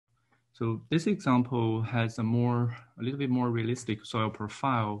So this example has a little bit more realistic soil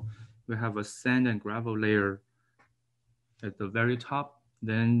profile. We have a sand and gravel layer at the very top,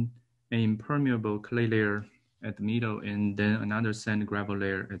 then an impermeable clay layer at the middle, and then another sand gravel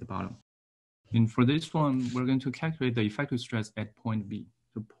layer at the bottom. And for this one, we're going to calculate the effective stress at point B.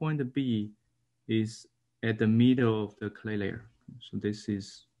 So point B is at the middle of the clay layer. So this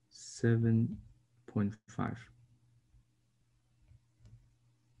is 7.5.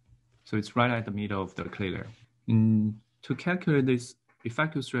 So it's right at the middle of the clay layer. And to calculate this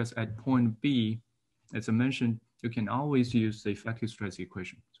effective stress at point B, as I mentioned, you can always use the effective stress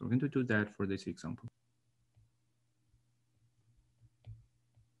equation. So we're going to do that for this example.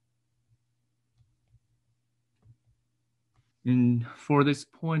 And for this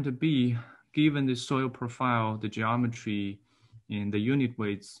point B, given the soil profile, the geometry, and the unit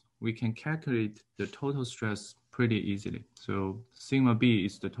weights, we can calculate the total stress pretty easily. So sigma B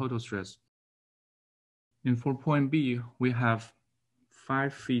is the total stress. And for point B, we have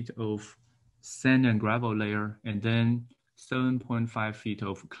 5 feet of sand and gravel layer, and then 7.5 feet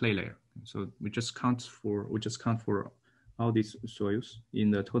of clay layer. So we just count for all these soils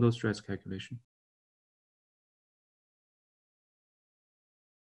in the total stress calculation.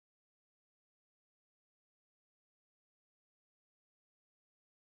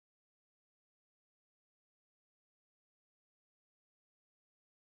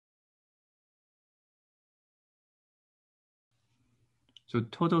 So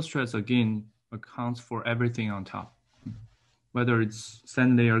total stress, again, accounts for everything on top, whether it's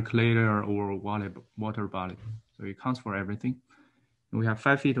sand layer, clay layer, or water body. So it counts for everything. And we have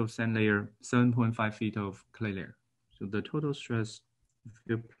 5 feet of sand layer, 7.5 feet of clay layer. So the total stress, if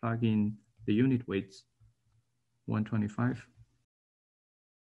you plug in the unit weights, 125.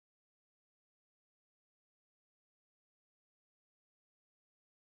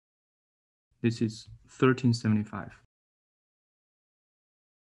 This is 1375.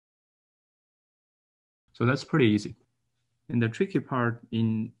 So that's pretty easy. And the tricky part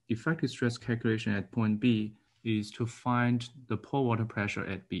in effective stress calculation at point B is to find the pore water pressure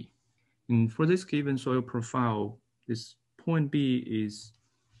at B. And for this given soil profile, this point B is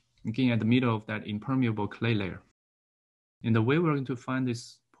again at the middle of that impermeable clay layer. And the way we're going to find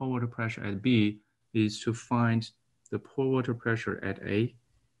this pore water pressure at B is to find the pore water pressure at A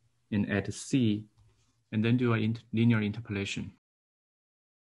and at C, and then do a linear interpolation.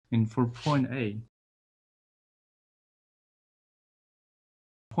 And for point A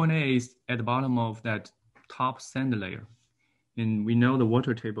is at the bottom of that top sand layer. And we know the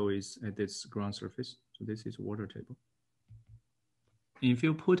water table is at this ground surface. So this is water table. If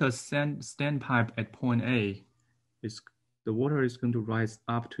you put a stand pipe at point A, the water is going to rise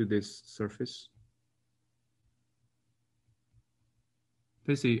up to this surface.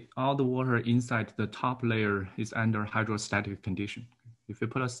 Basically, all the water inside the top layer is under hydrostatic condition. If you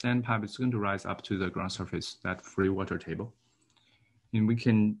put a stand pipe, it's going to rise up to the ground surface, that free water table. And we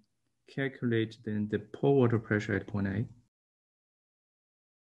can calculate then the pore water pressure at point A.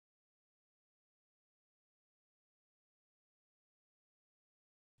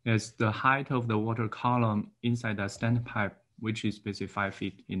 As the height of the water column inside that stand pipe, which is basically 5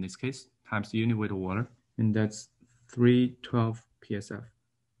 feet in this case, times the unit weight of water, and that's 312 psf.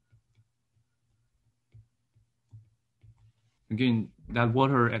 Again, that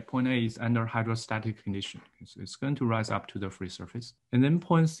water at point A is under hydrostatic condition. So it's going to rise up to the free surface. And then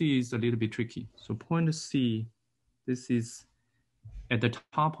point C is a little bit tricky. So point C, this is at the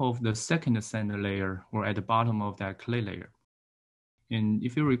top of the second sand layer or at the bottom of that clay layer. And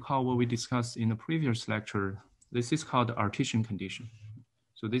if you recall what we discussed in the previous lecture, this is called the artesian condition.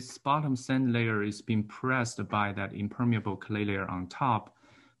 So this bottom sand layer is being pressed by that impermeable clay layer on top.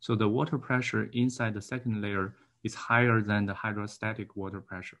 So the water pressure inside the second layer is higher than the hydrostatic water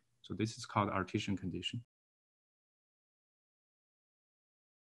pressure. So this is called artesian condition.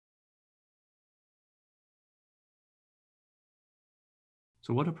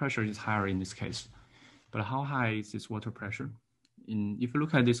 So water pressure is higher in this case. But how high is this water pressure? If you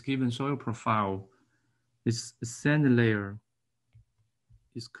look at this given soil profile, this sand layer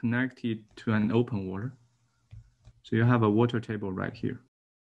is connected to an open water. So you have a water table right here.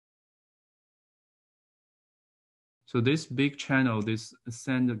 So this big channel, this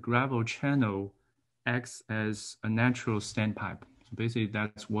sand gravel channel, acts as a natural standpipe. So basically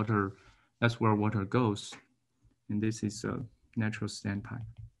that's where water goes. And this is a natural standpipe.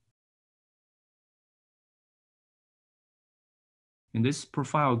 And this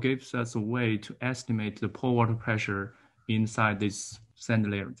profile gives us a way to estimate the pore water pressure inside this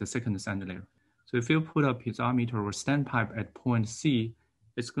sand layer, the second sand layer. So if you put a piezometer or standpipe at point C,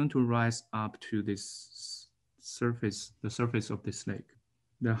 it's going to rise up to this surface, the surface of this lake.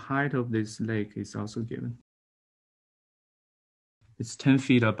 The height of this lake is also given. It's 10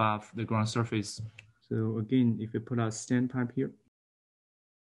 feet above the ground surface. So again, if you put a standpipe here,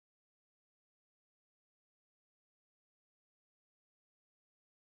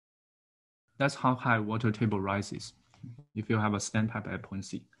 that's how high water table rises if you have a standpipe at point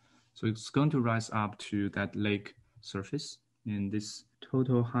C. So it's going to rise up to that lake surface, and this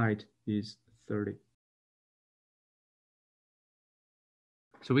total height is 30.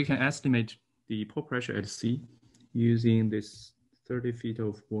 So we can estimate the pore pressure at C using this 30 feet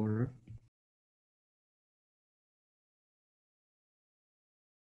of water.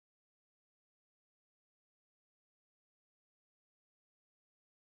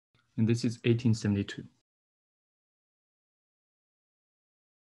 And this is 1872.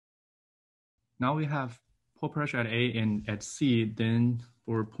 Now we have pore pressure at A and at C. Then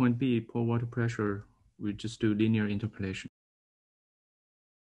for point B, pore water pressure, we just do linear interpolation.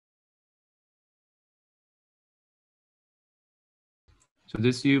 So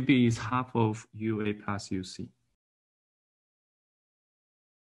this UB is half of UA plus UC.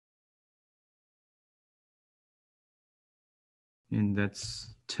 And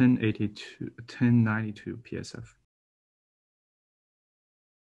that's 1092 PSF.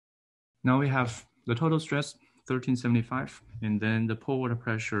 Now we have the total stress, 1375, and then the pore water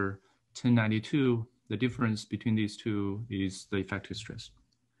pressure, 1092. The difference between these two is the effective stress.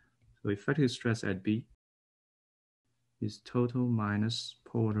 So effective stress at B is total minus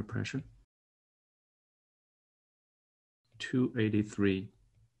pore water pressure, 283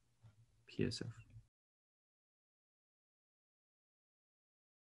 PSF.